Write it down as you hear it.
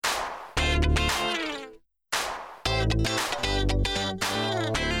We've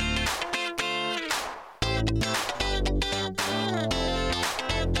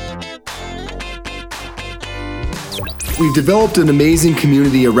developed an amazing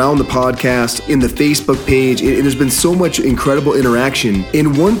community around the podcast, in the Facebook page, and there's been so much incredible interaction.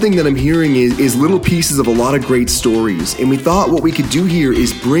 And one thing that I'm hearing is little pieces of a lot of great stories. And we thought what we could do here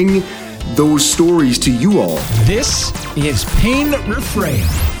is bring those stories to you all. This is Pain Refrain.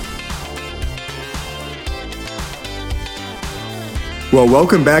 Well,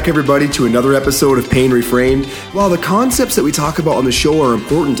 welcome back, everybody, to another episode of Pain Refrain. While the concepts that we talk about on the show are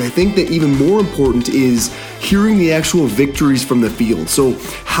important, I think that even more important is hearing the actual victories from the field. So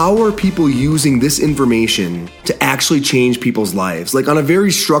how are people using this information to actually change people's lives? Like on a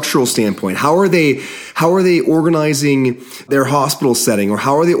very structural standpoint, how are they organizing their hospital setting, or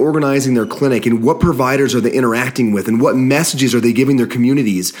how are they organizing their clinic, and what providers are they interacting with, and what messages are they giving their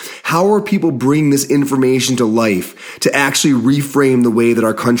communities? How are people bringing this information to life to actually reframe the way that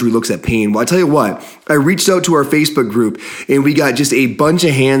our country looks at pain? Well, I tell you what, I reached out to our Facebook group and we got just a bunch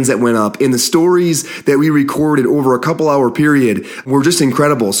of hands that went up, and the stories that we recorded over a couple hour period were just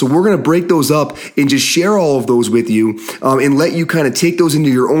incredible. So we're going to break those up and just share all of those with you, and let you kind of take those into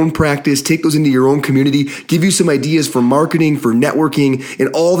your own practice, take those into your own community, give you some ideas for marketing, for networking, and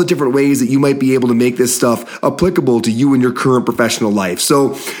all the different ways that you might be able to make this stuff applicable to you in your current professional life. So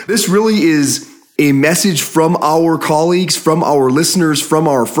this really is a message from our colleagues, from our listeners, from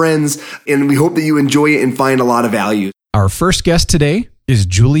our friends, and we hope that you enjoy it and find a lot of value. Our first guest today is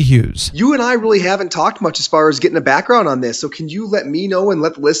Julie Hughes. You and I really haven't talked much as far as getting a background on this, so can you let me know and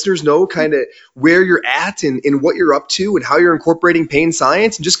let the listeners know kind of where you're at and what you're up to and how you're incorporating pain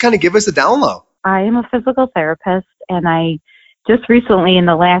science, and just kind of give us a down low? I am a physical therapist, and I just recently in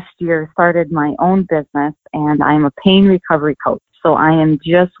the last year started my own business, and I'm a pain recovery coach. So I am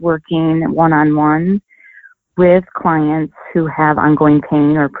just working one-on-one with clients who have ongoing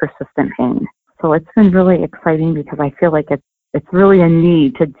pain or persistent pain. So it's been really exciting because I feel like it's really a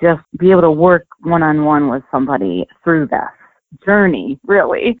need to just be able to work one-on-one with somebody through this journey,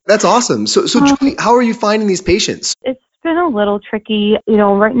 really. That's awesome. So Julie, how are you finding these patients? It's been a little tricky.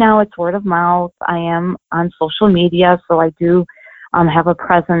 Right now it's word of mouth. I am on social media, so I do have a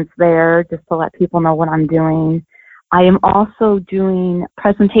presence there just to let people know what I'm doing. I am also doing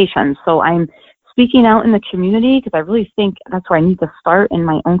presentations, so I'm speaking out in the community because I really think that's where I need to start, in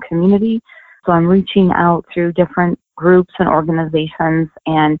my own community. So I'm reaching out through different groups and organizations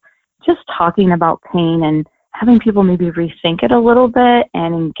and just talking about pain and having people maybe rethink it a little bit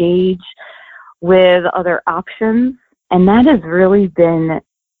and engage with other options. And that has really been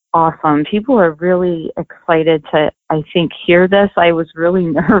awesome. People are really excited to, I think, hear this. I was really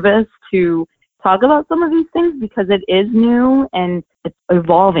nervous to talk about some of these things because it is new and it's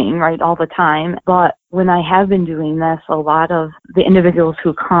evolving, right, all the time. But when I have been doing this, a lot of the individuals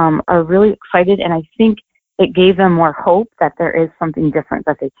who come are really excited, and I think it gave them more hope that there is something different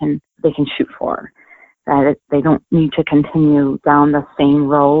that they can shoot for, that they don't need to continue down the same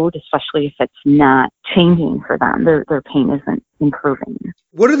road, especially if it's not changing for them. Their pain isn't improving.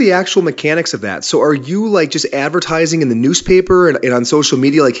 What are the actual mechanics of that? So are you like just advertising in the newspaper and on social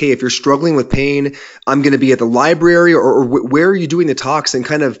media, like, hey, if you're struggling with pain, I'm going to be at the library, or where are you doing the talks? And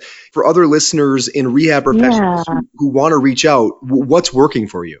kind of for other listeners in rehab professionals who want to reach out, what's working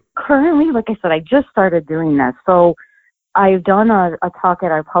for you? Currently, like I said, I just started doing this. So I've done a talk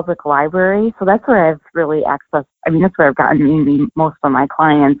at our public library. So that's where I've really accessed, that's where I've gotten maybe most of my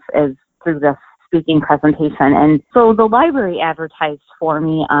clients is through this speaking presentation. And so the library advertised for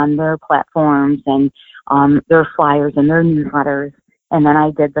me on their platforms and their flyers and their newsletters. And then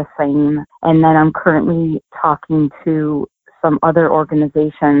I did the same. And then I'm currently talking to some other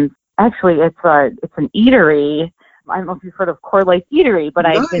organizations. Actually, it's an eatery. I don't know if you've heard of Core Life Eatery, but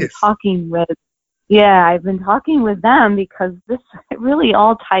nice. I've been talking with them because it really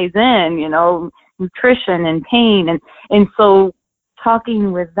all ties in, nutrition and pain. And so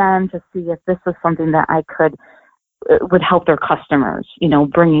talking with them to see if this is something that would help their customers,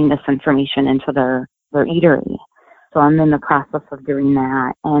 bringing this information into their eatery. So I'm in the process of doing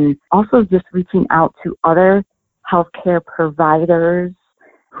that, and also just reaching out to other healthcare providers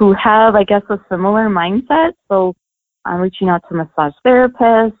who have, I guess, a similar mindset. So I'm reaching out to massage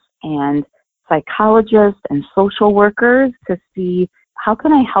therapists and psychologists and social workers to see how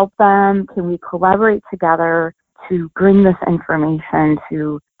can I help them? Can we collaborate together to bring this information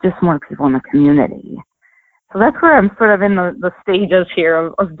to just more people in the community? So that's where I'm sort of in the stages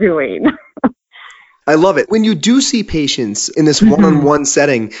here of doing. I love it. When you do see patients in this one-on-one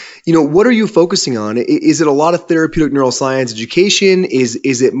setting, what are you focusing on? Is it a lot of therapeutic neuroscience education?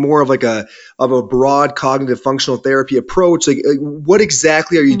 Is it more of like a broad cognitive functional therapy approach? Like, what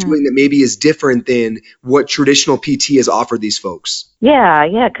exactly are you doing that maybe is different than what traditional PT has offered these folks? Yeah,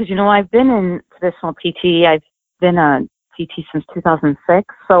 because I've been in traditional PT. I've been a PT since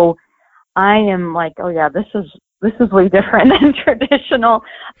 2006, so I am like, oh yeah, this is way different than traditional,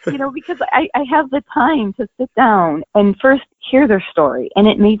 because I have the time to sit down and first hear their story, and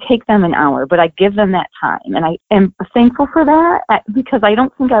it may take them an hour, but I give them that time, and I am thankful for that because I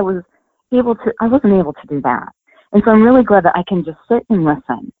don't think I wasn't able to do that. And so I'm really glad that I can just sit and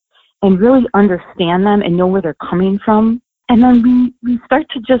listen and really understand them and know where they're coming from. And then we start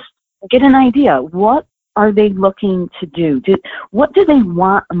to just get an idea. What are they looking to do? What do they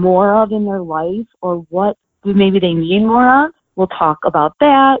want more of in their life, or what do maybe they need more of? We'll talk about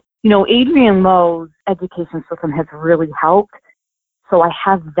that. Adrienne Lowe's education system has really helped. So I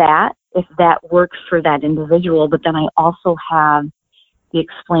have that, if that works for that individual. But then I also have the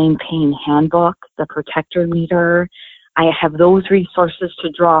Explain Pain Handbook, the Protector Leader. I have those resources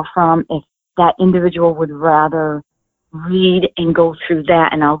to draw from if that individual would rather read and go through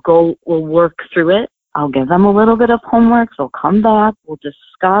that, and we'll work through it. I'll give them a little bit of homework. They'll come back. We'll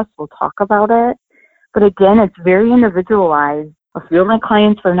discuss. We'll talk about it. But again, it's very individualized. A few of my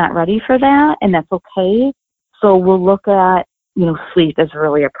clients are not ready for that, and that's okay. So we'll look at, sleep is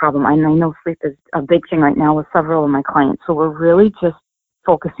really a problem. And I know sleep is a big thing right now with several of my clients. So we're really just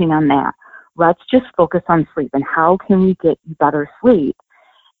focusing on that. Let's just focus on sleep and how can we get you better sleep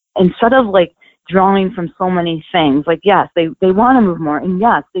instead of like drawing from so many things. Like, yes, they want to move more, and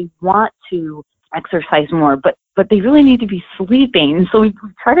yes, they want to exercise more, but they really need to be sleeping. So we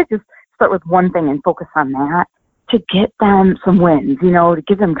try to just start with one thing and focus on that to get them some wins, to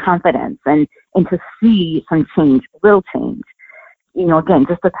give them confidence and to see some change, real change. Again,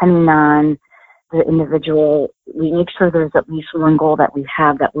 just depending on the individual, we make sure there's at least one goal that we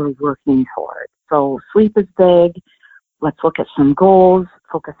have that we're working toward. So sleep is big. Let's look at some goals,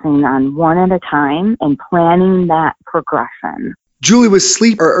 focusing on one at a time and planning that progression. Julie, with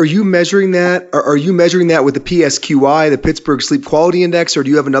sleep, are you measuring that? Are you measuring that with the PSQI, the Pittsburgh Sleep Quality Index, or do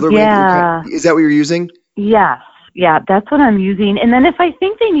you have another? Yeah. Is that what you're using? Yes. Yeah, that's what I'm using. And then if I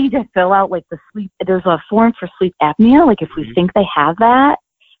think they need to fill out like the sleep, there's a form for sleep apnea. Like if we think they have that,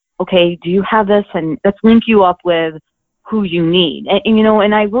 okay, do you have this? And let's link you up with who you need. And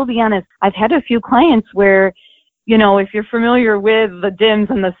and I will be honest, I've had a few clients where, if you're familiar with the DIMS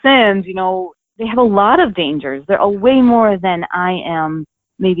and the SIMS, they have a lot of dangers. There are way more than I am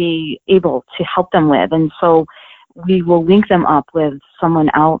maybe able to help them with. And so we will link them up with someone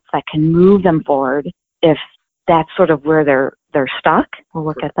else that can move them forward if that's sort of where they're stuck. We'll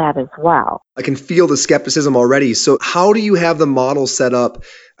look at that as well. I can feel the skepticism already. So how do you have the model set up?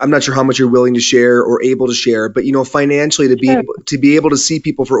 I'm not sure how much you're willing to share or able to share, but financially to be able to see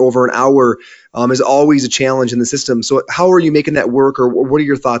people for over an hour is always a challenge in the system. So how are you making that work, or what are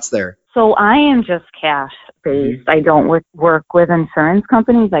your thoughts there? So I am just cash based. I don't work with insurance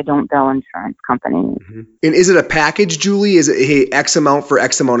companies. I don't bill insurance companies. And is it a package, Julie? Is it X amount for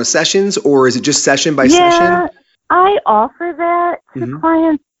X amount of sessions, or is it just session by session? I offer that to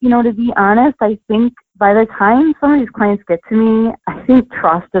clients. To be honest, I think by the time some of these clients get to me, I think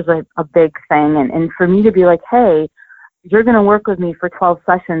trust is a big thing. And for me to be like, hey, you're going to work with me for 12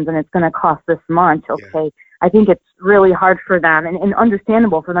 sessions and it's going to cost this much. Okay. Yeah. I think it's really hard for them and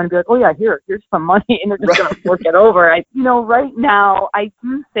understandable for them to be like, oh yeah, here's some money, and they're just going to work it over. Right now I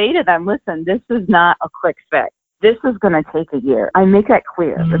do say to them, listen, this is not a quick fix. This is going to take a year. I make that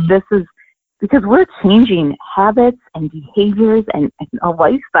clear that this is because we're changing habits and behaviors and a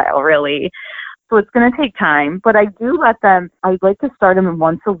lifestyle really. So it's going to take time, but I do let them, I'd like to start them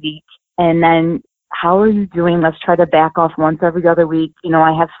once a week, and then how are you doing? Let's try to back off once every other week.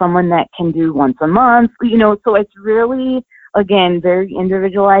 I have someone that can do once a month, so it's really, again, very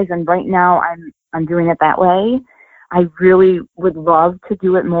individualized. And right now I'm doing it that way. I really would love to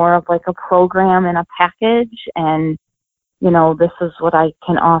do it more of like a program and a package. And, this is what I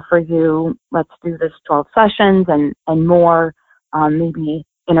can offer you. Let's do this 12 sessions and more, maybe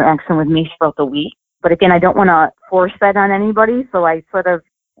interaction with me throughout the week. But again, I don't want to force that on anybody. So I sort of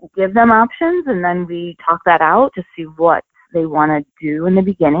give them options, and then we talk that out to see what they want to do in the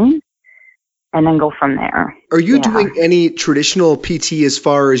beginning, and then go from there. Are you doing any traditional PT as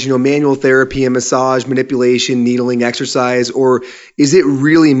far as, manual therapy and massage, manipulation, needling, exercise, or is it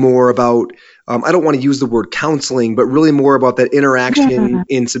really more about I don't want to use the word counseling, but really more about that interaction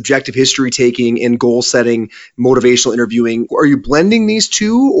in subjective history taking and goal setting, motivational interviewing. Are you blending these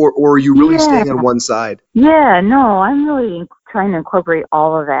two, or are you really staying on one side? Yeah, no, I'm really trying to incorporate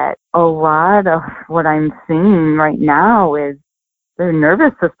all of it. A lot of what I'm seeing right now is their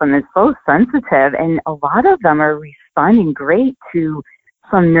nervous system is so sensitive, and a lot of them are responding great to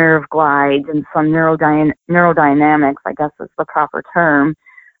some nerve glides and some neurodynamics, I guess is the proper term.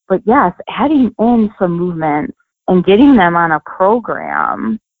 But yes, adding in some movements and getting them on a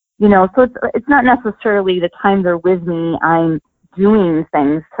program, so it's not necessarily the time they're with me, I'm doing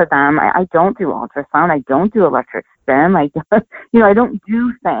things to them. I don't do ultrasound. I don't do electric stim. I don't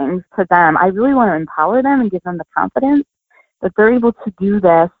do things to them. I really want to empower them and give them the confidence that they're able to do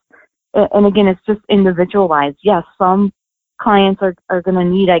this. And again, it's just individualized. Yes, some clients are going to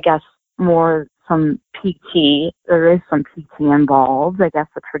need, I guess, some PT. There is some PT involved, I guess,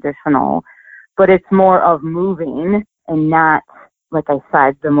 the traditional, but it's more of moving and not, like I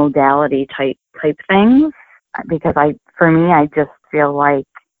said, the modality type things. Because for me, I just feel like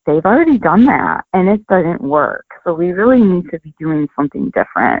they've already done that and it doesn't work. So we really need to be doing something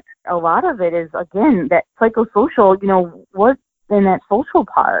different. A lot of it is, again, that psychosocial, what in that social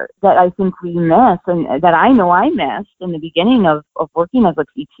part that I think we miss and that I know I missed in the beginning of working as a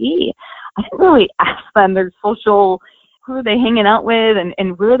PT. I didn't really ask them their social, who are they hanging out with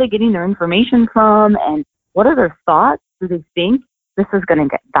and where are they getting their information from and what are their thoughts? Do they think this is going to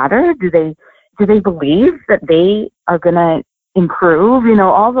get better? Do they believe that they are going to improve?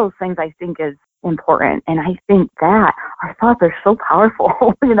 All those things I think is important. And I think that our thoughts are so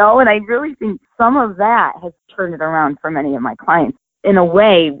powerful, and I really think some of that has turned it around for many of my clients in a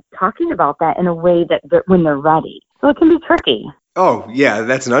way, talking about that in a way that when they're ready. So it can be tricky. Oh, yeah,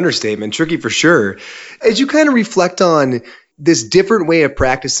 that's an understatement. Tricky for sure. As you kind of reflect on this different way of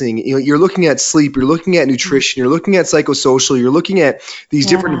practicing, you're looking at sleep, you're looking at nutrition, you're looking at psychosocial, you're looking at these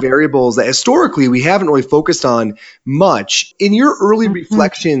different variables that historically we haven't really focused on much. In your early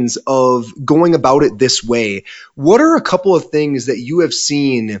reflections of going about it this way, what are a couple of things that you have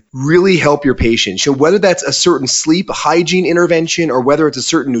seen really help your patients? Whether that's a certain sleep hygiene intervention or whether it's a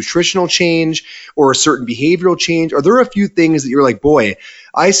certain nutritional change or a certain behavioral change, are there a few things that you're like, boy,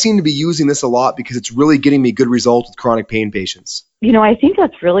 I seem to be using this a lot because it's really getting me good results with chronic pain patients? I think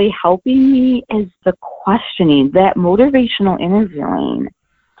that's really helping me is the questioning, that motivational interviewing,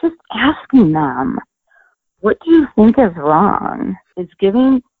 just asking them, what do you think is wrong? Is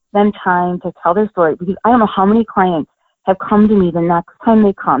giving them time to tell their story, because I don't know how many clients have come to me the next time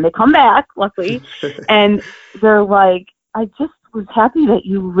they come back, luckily, and they're like, I just was happy that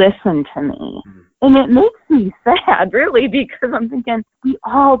you listened to me. And it makes me sad, really, because I'm thinking we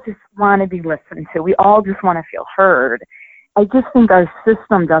all just want to be listened to. We all just want to feel heard. I just think our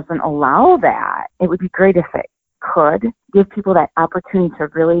system doesn't allow that. It would be great if it could give people that opportunity to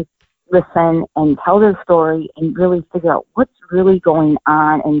really listen and tell their story and really figure out what's really going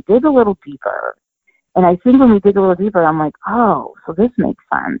on and dig a little deeper. And I think when we dig a little deeper, I'm like, oh, so this makes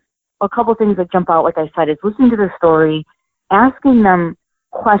sense. A couple things that jump out, like I said, is listening to their story, asking them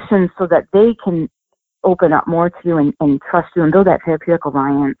questions so that they can open up more to you and trust you and build that therapeutic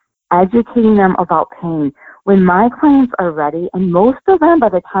alliance, educating them about pain. When my clients are ready, and most of them, by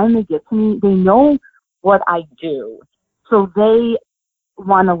the time they get to me, they know what I do. So they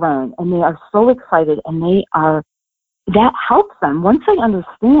want to learn, and they are so excited, and that helps them. Once they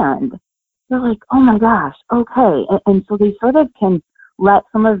understand, they're like, oh my gosh, okay. And so they sort of can let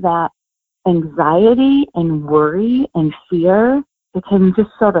some of that anxiety and worry and fear, it can just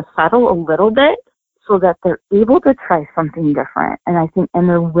sort of settle a little bit so that they're able to try something different. And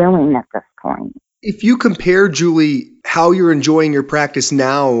they're willing at this point. If you compare, Julie, how you're enjoying your practice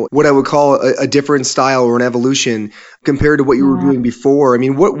now, what I would call a different style or an evolution compared to what you were doing before, I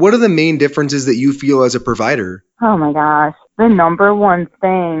mean, what are the main differences that you feel as a provider? Oh my gosh. The number one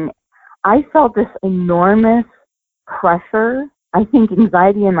thing, I felt this enormous pressure, I think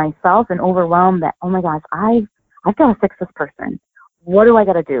anxiety in myself and overwhelmed that, oh my gosh, I've got to fix this person. What do I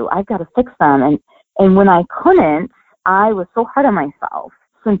got to do? I've got to fix them. And when I couldn't, I was so hard on myself.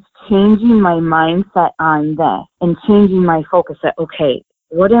 Since changing my mindset on this and changing my focus at, okay,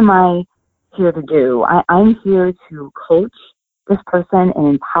 what am I here to do? I'm here to coach this person and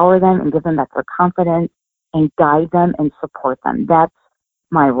empower them and give them that their confidence and guide them and support them. That's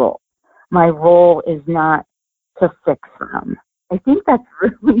my role. My role is not to fix them. I think that's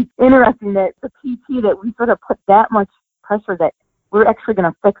really interesting that the PT, that we sort of put that much pressure that we're actually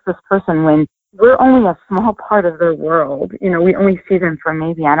going to fix this person when we're only a small part of their world. We only see them for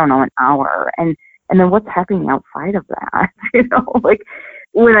maybe, an hour. And then what's happening outside of that?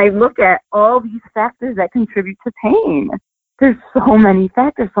 when I look at all these factors that contribute to pain, there's so many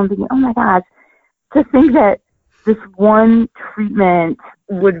factors. So I'm thinking, oh my gosh, to think that this one treatment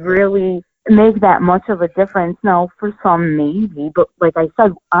would really make that much of a difference. Now, for some maybe, but like I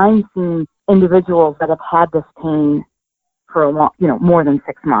said, I'm seeing individuals that have had this pain for a long, more than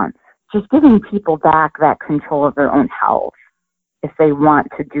 6 months. Just giving people back that control of their own health if they want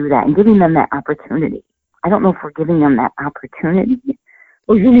to do that and giving them that opportunity. I don't know if we're giving them that opportunity.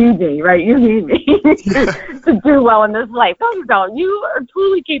 Well, you need me, right? You need me to do well in this life. No, you don't. You are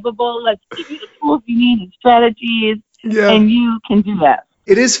totally capable. Let's give you the tools you need and strategies, and you can do that.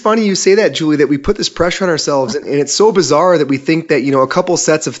 It is funny you say that, Julie, that we put this pressure on ourselves, and it's so bizarre that we think that, a couple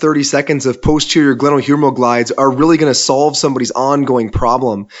sets of 30 seconds of posterior glenohumeral glides are really going to solve somebody's ongoing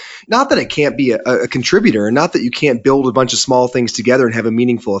problem. Not that it can't be a contributor, and not that you can't build a bunch of small things together and have a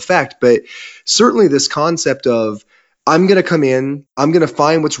meaningful effect, but certainly this concept of, I'm going to come in, I'm going to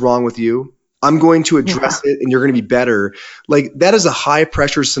find what's wrong with you, I'm going to address it, and you're going to be better. Like, that is a high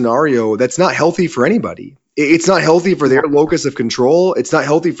pressure scenario that's not healthy for anybody. It's not healthy for their locus of control. It's not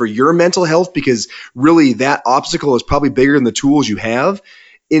healthy for your mental health, because really that obstacle is probably bigger than the tools you have.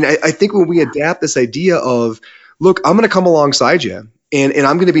 And I think when we adapt this idea of, look, I'm going to come alongside you, and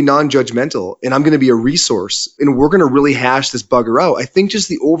I'm going to be non-judgmental, and I'm going to be a resource, and we're going to really hash this bugger out. I think just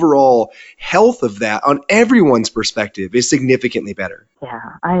the overall health of that on everyone's perspective is significantly better. Yeah,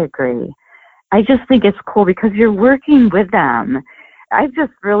 I agree. I just think it's cool because you're working with them. I've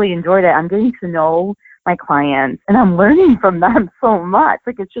just really enjoyed it. I'm getting to know my clients, and I'm learning from them so much.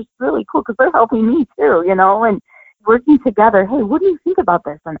 Like, it's just really cool because they're helping me too, and working together. Hey, what do you think about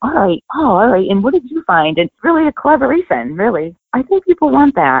this? And all right. And what did you find? And really a collaboration, really. I think people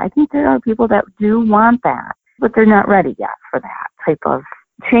want that. I think there are people that do want that, but they're not ready yet for that type of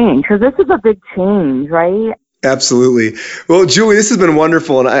change, because this is a big change, right? Absolutely. Well, Julie, this has been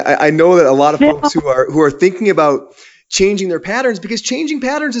wonderful. And I know that a lot of folks who are thinking about changing their patterns, because changing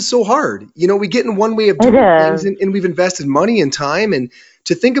patterns is so hard. We get in one way of doing things, and we've invested money and time, and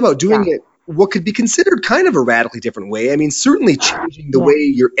to think about doing it what could be considered kind of a radically different way. I mean, certainly changing the way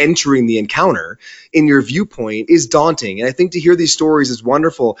you're entering the encounter in your viewpoint is daunting. And I think to hear these stories is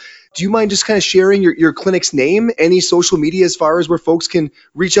wonderful. Do you mind just kind of sharing your clinic's name, any social media as far as where folks can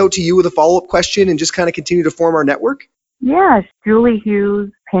reach out to you with a follow-up question and just kind of continue to form our network? Yes, Julie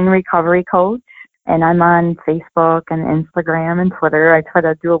Hughes, Pain Recovery Coach. And I'm on Facebook and Instagram and Twitter. I try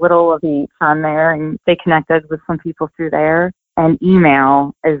to do a little of each on there and stay connected with some people through there. And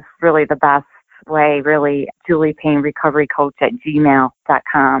email is really the best way, really,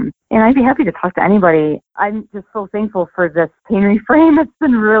 juliepainrecoverycoach@gmail.com. And I'd be happy to talk to anybody. I'm just so thankful for this Pain Reframe. It's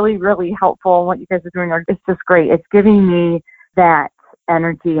been really, really helpful. What you guys are doing, it's just great. It's giving me that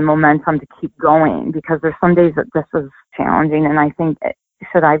energy and momentum to keep going, because there's some days that this is challenging, and I think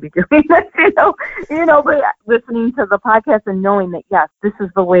should I be doing this, but listening to the podcast and knowing that, yes, this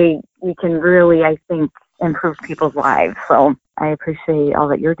is the way we can really, I think, improve people's lives. So I appreciate all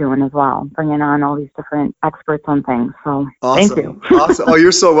that you're doing as well, bringing on all these different experts on things. So awesome. Thank you. Awesome. Oh,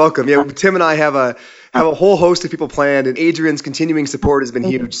 you're so welcome. Yeah, Tim and I have a whole host of people planned, and Adrian's continuing support has been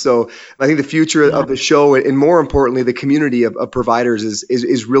huge. So I think the future of the show, and more importantly, the community of providers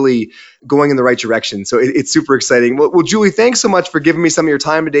is really going in the right direction. So it's super exciting. Well, Julie, thanks so much for giving me some of your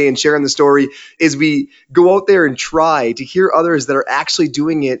time today and sharing the story as we go out there and try to hear others that are actually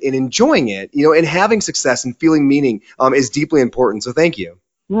doing it and enjoying it, and having success and feeling meaning is deeply important. So thank you.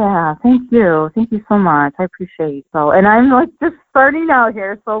 Yeah, thank you. Thank you so much. I appreciate it. So, and I'm just starting out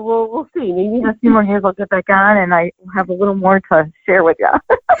here, so we'll see. Maybe in a few more years I'll get back on and I have a little more to share with you.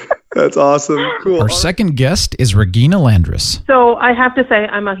 That's awesome. Cool. Our second guest is Regina Landris. So I have to say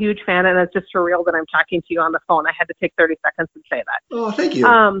I'm a huge fan, and it's just surreal that I'm talking to you on the phone. I had to take 30 seconds to say that. Oh, thank you.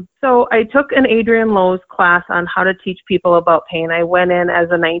 So I took an Adrian Lowe's class on how to teach people about pain. I went in as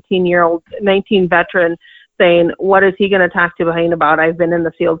a 19 veteran, saying, what is he going to talk to Payne about? I've been in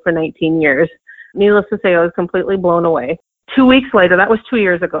the field for 19 years. Needless to say, I was completely blown away. 2 weeks later, that was 2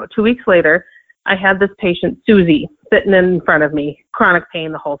 years ago, 2 weeks later, I had this patient, Susie, sitting in front of me, chronic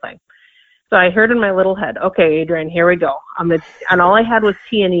pain, the whole thing. So I heard in my little head, okay, Adrian, here we go. And all I had was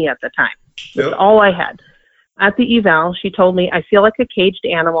T&E at the time. That's all I had. At the eval, she told me, I feel like a caged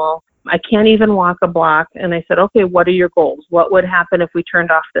animal. I can't even walk a block. And I said, okay, what are your goals? What would happen if we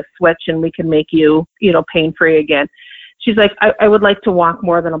turned off the switch and we could make you, pain-free again? She's like, I would like to walk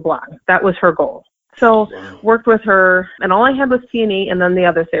more than a block. That was her goal. So worked with her, and all I had was T&E and then the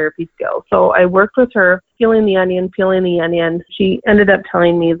other therapy skills. So I worked with her, peeling the onion. She ended up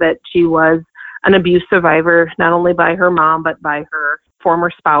telling me that she was an abuse survivor, not only by her mom, but by her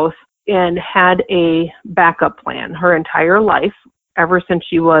former spouse, and had a backup plan her entire life. ever since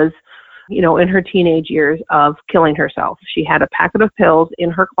she was, in her teenage years of killing herself. She had a packet of pills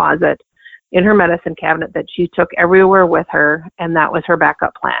in her closet, in her medicine cabinet that she took everywhere with her, and that was her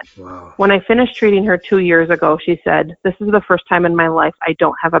backup plan. Wow. When I finished treating her 2 years ago, she said, "This is the first time in my life I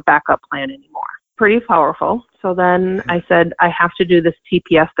don't have a backup plan anymore." Pretty powerful. So then I said, I have to do this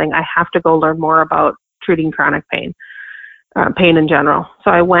TPS thing. I have to go learn more about treating chronic pain, pain in general.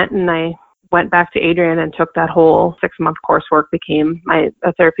 So I went back to Adrian and took that whole 6-month coursework, became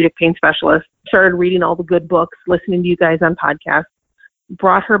a therapeutic pain specialist, started reading all the good books, listening to you guys on podcasts,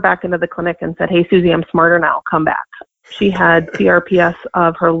 brought her back into the clinic and said, "Hey, Susie, I'm smarter now. Come back." She had CRPS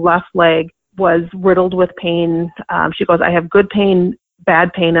of her left leg, was riddled with pain. She goes, "I have good pain,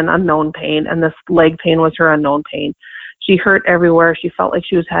 bad pain, and unknown pain." And this leg pain was her unknown pain. She hurt everywhere. She felt like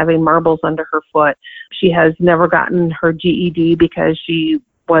she was having marbles under her foot. She has never gotten her GED because she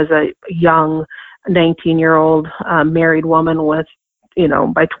was a young 19-year-old married woman with,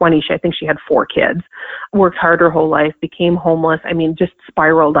 by 20, I think she had 4 kids, worked hard her whole life, became homeless. I mean, just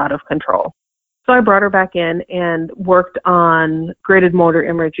spiraled out of control. So I brought her back in and worked on graded motor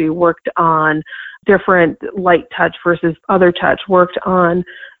imagery, worked on different light touch versus other touch, worked on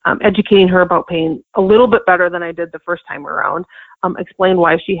educating her about pain a little bit better than I did the first time around, explained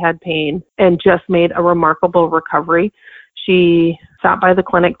why she had pain, and just made a remarkable recovery. She stopped by the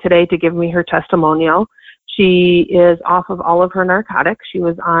clinic today to give me her testimonial. She is off of all of her narcotics. She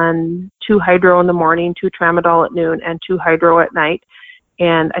was on 2 hydro in the morning, 2 tramadol at noon, and 2 hydro at night.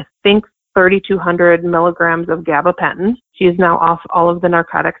 And I think 3,200 milligrams of gabapentin. She is now off all of the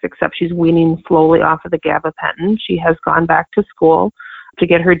narcotics, except she's weaning slowly off of the gabapentin. She has gone back to school to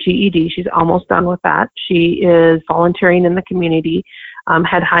get her GED. She's almost done with that. She is volunteering in the community,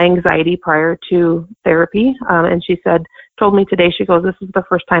 had high anxiety prior to therapy. And she told me today, she goes, "This is the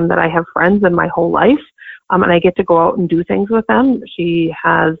first time that I have friends in my whole life. And I get to go out and do things with them." She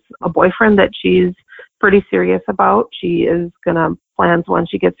has a boyfriend that she's pretty serious about. She is going to plans when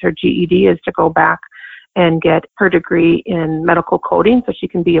she gets her GED is to go back and get her degree in medical coding so she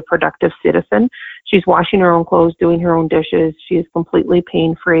can be a productive citizen. She's washing her own clothes, doing her own dishes. She is completely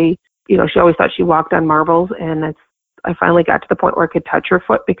pain-free. She always thought she walked on marbles, and I finally got to the point where I could touch her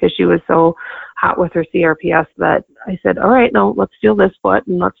foot because she was so hot with her CRPS that I said, "All right, no, let's feel this foot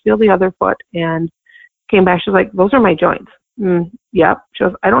and let's feel the other foot." And came back, she's like, "Those are my joints." Yep. She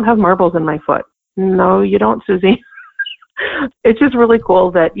goes, "I don't have marbles in my foot." "No, you don't, Susie." It's just really cool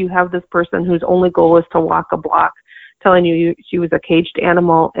that you have this person whose only goal is to walk a block telling you she was a caged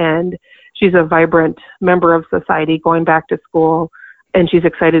animal and she's a vibrant member of society going back to school, and she's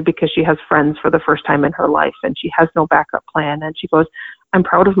excited because she has friends for the first time in her life and she has no backup plan. And she goes, "I'm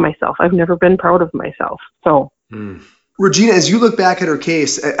proud of myself. I've never been proud of myself." So, Regina, as you look back at her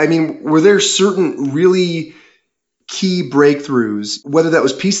case, I mean, were there certain really key breakthroughs, whether that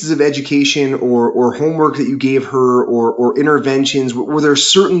was pieces of education or homework that you gave her or interventions? Were there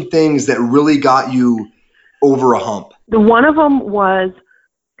certain things that really got you over a hump? One of them was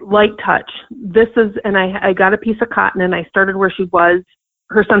light touch. I got a piece of cotton and I started where she was.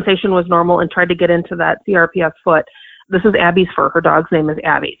 Her sensation was normal and tried to get into that CRPS foot. This is Abby's fur. Her dog's name is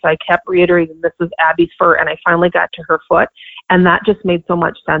Abby. So I kept reiterating, this is Abby's fur. And I finally got to her foot. And that just made so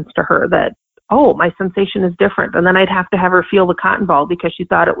much sense to her that, oh, my sensation is different. And then I'd have to have her feel the cotton ball because she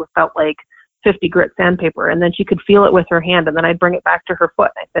thought it felt like 50 grit sandpaper. And then she could feel it with her hand. And then I'd bring it back to her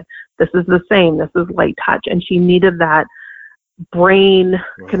foot. And I said, "This is the same. This is light touch." And she needed that brain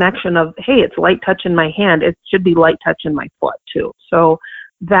connection of, hey, it's light touch in my hand. It should be light touch in my foot too. So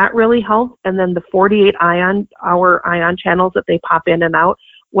that really helped. And then the 48 hour ion channels that they pop in and out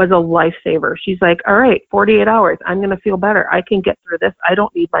was a lifesaver. She's like, "All right, 48 hours. I'm going to feel better. I can get through this. I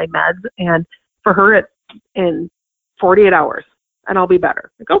don't need my meds." And for her, it's in 48 hours and I'll be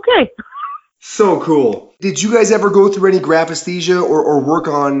better. Like, okay. So cool. Did you guys ever go through any graphesthesia or work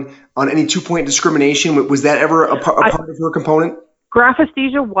on any 2-point discrimination? Was that ever a part of her component?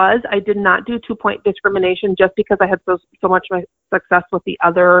 Graphesthesia was. I did not do 2-point discrimination just because I had so much success with the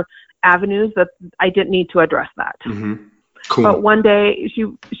other avenues that I didn't need to address that. Mm-hmm. Cool. But one day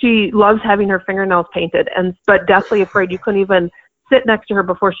she loves having her fingernails painted, but deathly afraid. You couldn't even sit next to her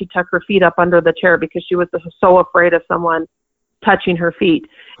before she tucked her feet up under the chair because she was so afraid of someone touching her feet.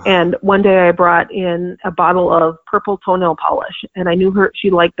 And one day I brought in a bottle of purple toenail polish, and I knew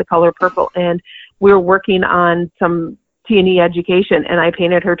she liked the color purple, and we were working on some T&E education, and I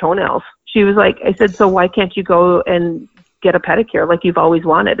painted her toenails. She was like, I said, "So why can't you go and get a pedicure like you've always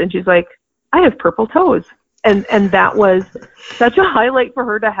wanted?" And she's like, "I have purple toes." And that was such a highlight for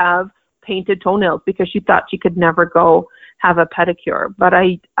her to have painted toenails because she thought she could never go have a pedicure. But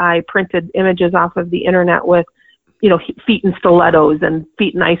I printed images off of the internet with feet in stilettos and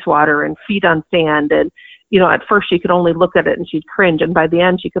feet in ice water and feet on sand. And, at first she could only look at it and she'd cringe. And by the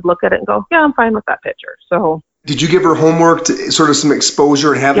end, she could look at it and go, yeah, I'm fine with that picture. So. Did you give her homework to sort of some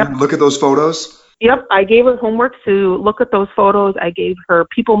exposure and have her look at those photos? Yep. I gave her homework to look at those photos. I gave her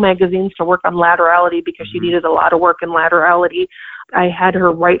People magazines to work on laterality because she needed a lot of work in laterality. I had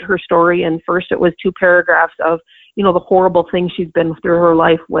her write her story. And first it was 2 paragraphs of, the horrible things she's been through her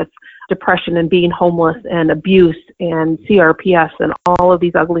life with depression and being homeless and abuse and CRPS and all of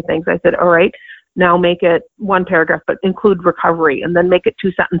these ugly things. I said, all right, now make it 1 paragraph, but include recovery, and then make it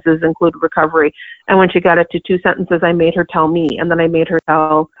 2 sentences, include recovery. And when she got it to 2 sentences, I made her tell me, and then I made her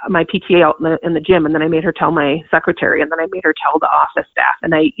tell my PTA out in the gym, and then I made her tell my secretary, and then I made her tell the office staff.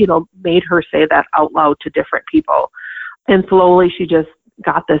 And I, made her say that out loud to different people. And slowly she just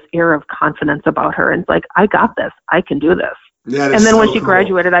got this air of confidence about her. And it's like, I got this. I can do this. And then when she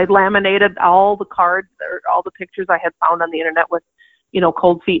graduated, I laminated all the cards or all the pictures I had found on the internet with,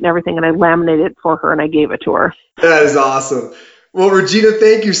 cold feet and everything. And I laminated it for her and I gave it to her. That is awesome. Well, Regina,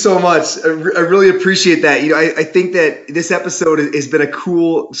 thank you so much. I really appreciate that. I think that this episode has been a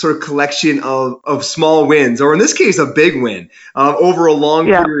cool sort of collection of small wins, or in this case, a big win over a long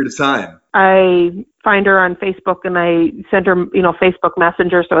period of time. I find her on Facebook and I send her, Facebook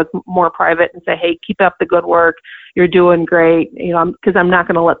Messenger, so it's more private, and say, hey, keep up the good work. You're doing great. Because I'm not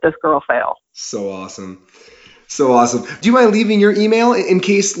going to let this girl fail. So awesome. So awesome. Do you mind leaving your email in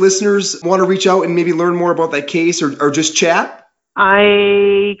case listeners want to reach out and maybe learn more about that case or just chat?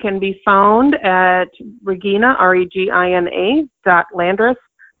 I can be found at Regina, Regina.Landrus,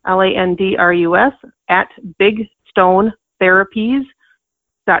 Landrus, at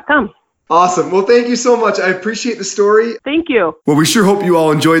BigStoneTherapies.com. Awesome. Well, thank you so much. I appreciate the story. Thank you. Well, we sure hope you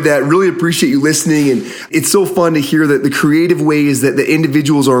all enjoyed that. Really appreciate you listening. And it's so fun to hear that the creative ways that the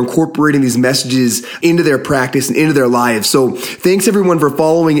individuals are incorporating these messages into their practice and into their lives. So thanks everyone for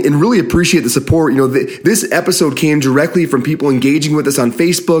following and really appreciate the support. This episode came directly from people engaging with us on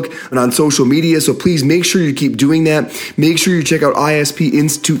Facebook and on social media. So please make sure you keep doing that. Make sure you check out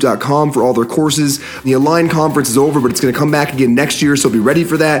ispinstitute.com for all their courses. The Align conference is over, but it's going to come back again next year. So be ready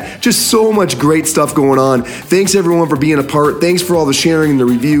for that. Just so much great stuff going on. Thanks everyone for being a part. Thanks for all the sharing and the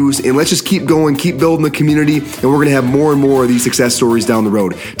reviews. And let's just keep going, keep building the community. And we're going to have more and more of these success stories down the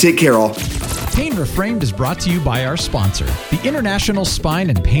road. Take care, all. Pain Reframed is brought to you by our sponsor, the International Spine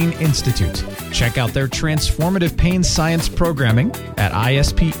and Pain Institute. Check out their transformative pain science programming at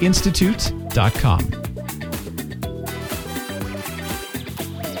ispinstitute.com.